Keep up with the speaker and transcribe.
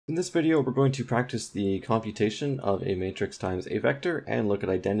In this video, we're going to practice the computation of a matrix times a vector and look at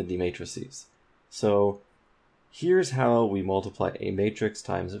identity matrices. So here's how we multiply a matrix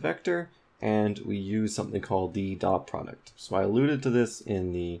times a vector, and we use something called the dot product. So I alluded to this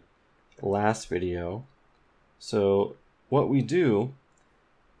in the last video. So what we do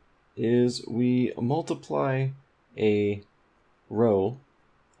is we multiply a row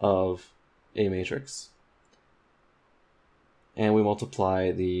of a matrix, and we multiply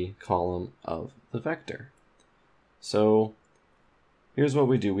the column of the vector. So here's what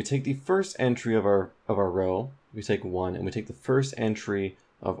we do. We take the first entry of our row, we take 1, and we take the first entry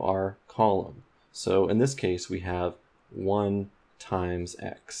of our column. So in this case, we have 1 times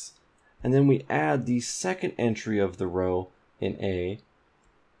x. And then we add the second entry of the row in A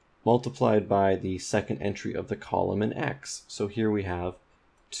multiplied by the second entry of the column in x. So here we have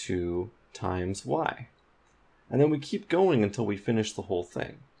 2 times y. And then we keep going until we finish the whole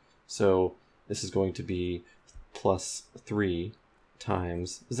thing. So this is going to be plus 3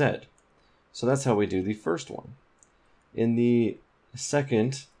 times z. So that's how we do the first one. In the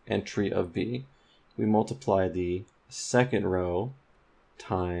second entry of B, we multiply the second row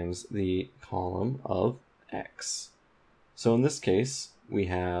times the column of x. So in this case, we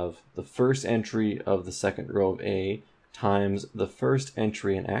have the first entry of the second row of A times the first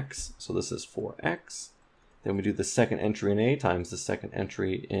entry in x. So this is 4x. Then we do the second entry in A times the second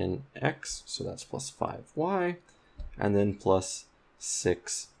entry in x, so that's plus 5y, and then plus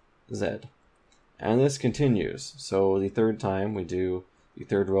 6z. And this continues. So the third time we do the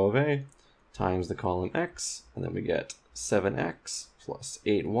third row of A times the column x, and then we get 7x plus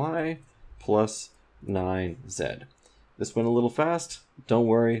 8y plus 9z. This went a little fast. Don't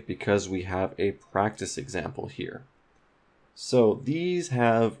worry, because we have a practice example here. So these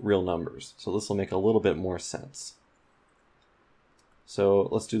have real numbers, so this will make a little bit more sense. So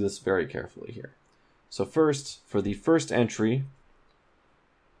let's do this very carefully here. So first, for the first entry,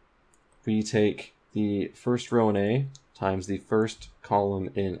 we take the first row in A times the first column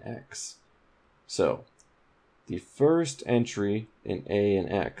in x. So the first entry in A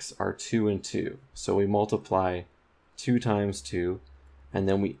and x are 2 and 2. So we multiply 2 times 2, and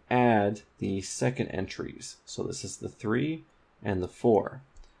then we add the second entries. So this is the 3 and the 4.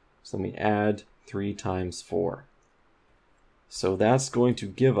 So then we add 3 times 4. So that's going to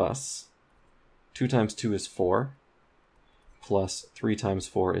give us 2 times 2 is 4, plus 3 times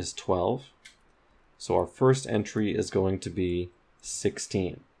 4 is 12. So our first entry is going to be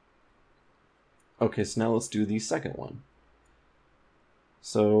 16. Okay, so now let's do the second one.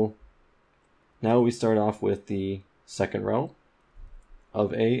 So now we start off with the second row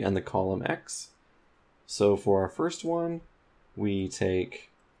of A and the column x. So for our first one, we take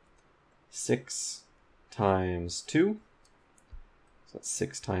 6 times 2. So that's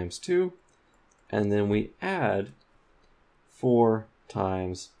 6 times 2. And then we add 4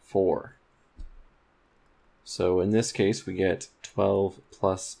 times 4. So in this case, we get 12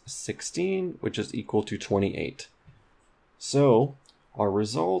 plus 16, which is equal to 28. So our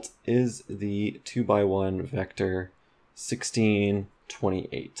result is the 2x1 vector 16,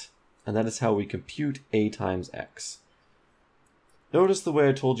 28. And that is how we compute A times x. Notice the way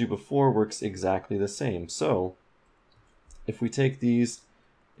I told you before works exactly the same. So if we take these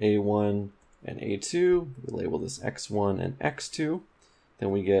A1 and A2, we label this x1 and x2, then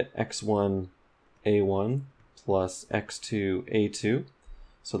we get x1 A1 plus x2 A2.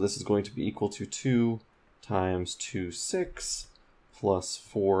 So this is going to be equal to 2 times 2, 6, plus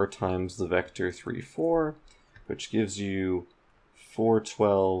 4 times the vector 3, 4, which gives you 4,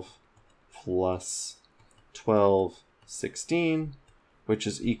 12 plus 12, 16, which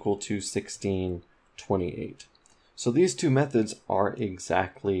is equal to 16, 28. So these two methods are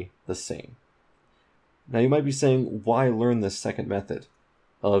exactly the same. Now you might be saying, why learn this second method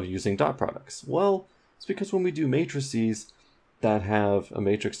of using dot products? Well, it's because when we do matrices that have a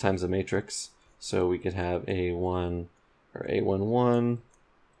matrix times a matrix, so we could have A1 or A11,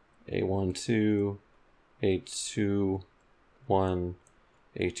 A12, A21,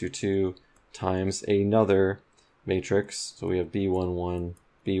 A22 times another matrix. So we have B11,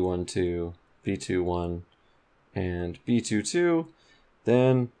 B12, B21, and B22,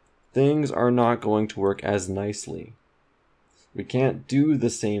 then things are not going to work as nicely. We can't do the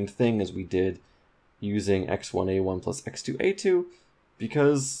same thing as we did using x1a1 plus x2a2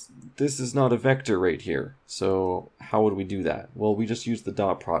 because this is not a vector right here. So how would we do that? Well, we just use the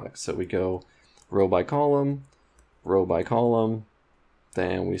dot product. So we go row by column,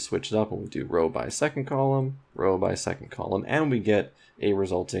 then we switch it up and we do row by second column, and we get a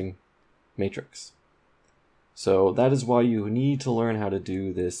resulting matrix. So that is why you need to learn how to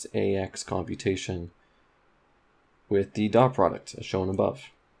do this AX computation with the dot product as shown above.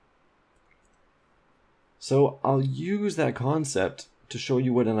 So I'll use that concept to show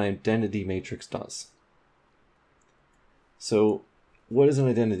you what an identity matrix does. So what is an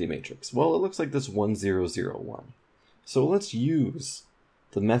identity matrix? Well, it looks like this 1, 0, 0, 1. So let's use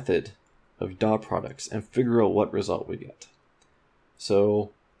the method of dot products and figure out what result we get.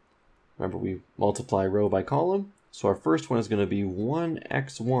 So remember, we multiply row by column. So our first one is going to be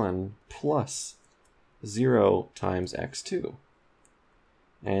 1x1 plus 0 times x2.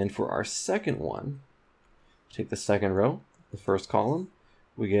 And for our second one, take the second row, the first column,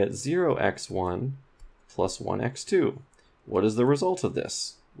 we get 0x1 plus 1x2. What is the result of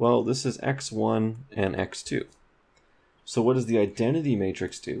this? Well, this is x1 and x2. So what does the identity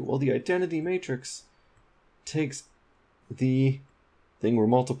matrix do? Well, the identity matrix takes the thing we're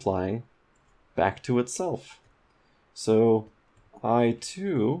multiplying back to itself. So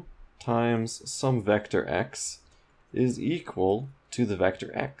I2 times some vector x is equal to the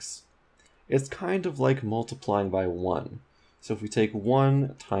vector x. It's kind of like multiplying by 1. So if we take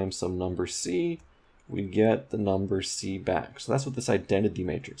 1 times some number c, we get the number c back. So that's what this identity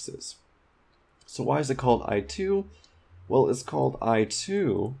matrix is. So why is it called I2? Well, it's called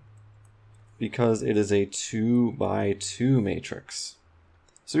I2 because it is a 2 by 2 matrix.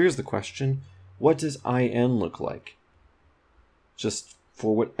 So here's the question. What does IN look like? Just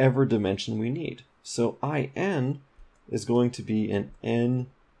for whatever dimension we need. So IN is going to be an n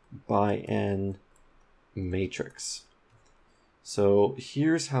by n matrix. So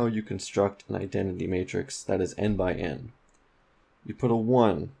here's how you construct an identity matrix that is n by n. You put a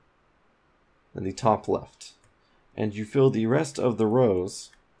 1 in the top left, and you fill the rest of the rows,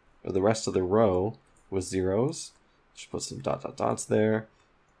 or the rest of the row, with zeros. Just put some dot dot dots there.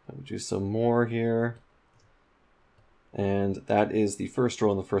 I'll do some more here. And that is the first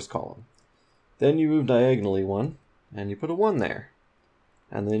row in the first column. Then you move diagonally 1, and you put a 1 there.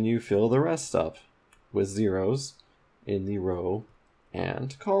 And then you fill the rest up with zeros in the row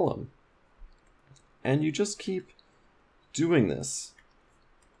and column. And you just keep doing this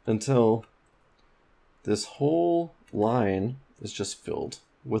until this whole line is just filled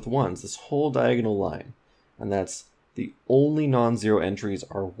with 1s, this whole diagonal line. And that's the only non-zero entries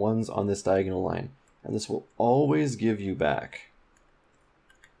are 1s on this diagonal line. And this will always give you back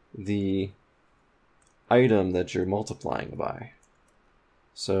the item that you're multiplying by.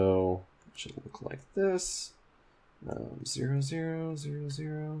 So it should look like this. 0, 0, 0,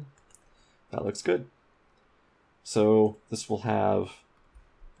 0. That looks good. So this will have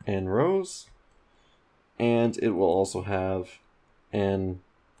n rows, and it will also have n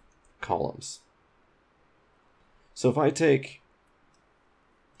columns. So if I take,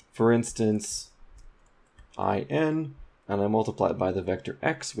 for instance, IN, and I multiply it by the vector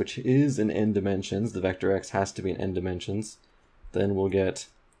x, which is in n dimensions, the vector x has to be in n dimensions, then we'll get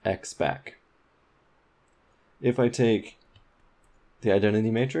x back. If I take the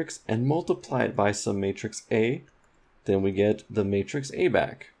identity matrix and multiply it by some matrix A, then we get the matrix A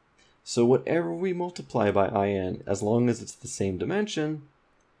back. So whatever we multiply by IN, as long as it's the same dimension,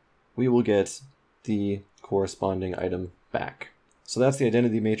 we will get the corresponding item back. So that's the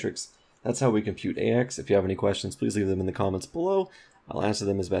identity matrix. That's how we compute AX. If you have any questions, please leave them in the comments below. I'll answer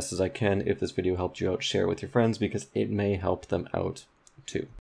them as best as I can. If this video helped you out, share it with your friends because it may help them out too.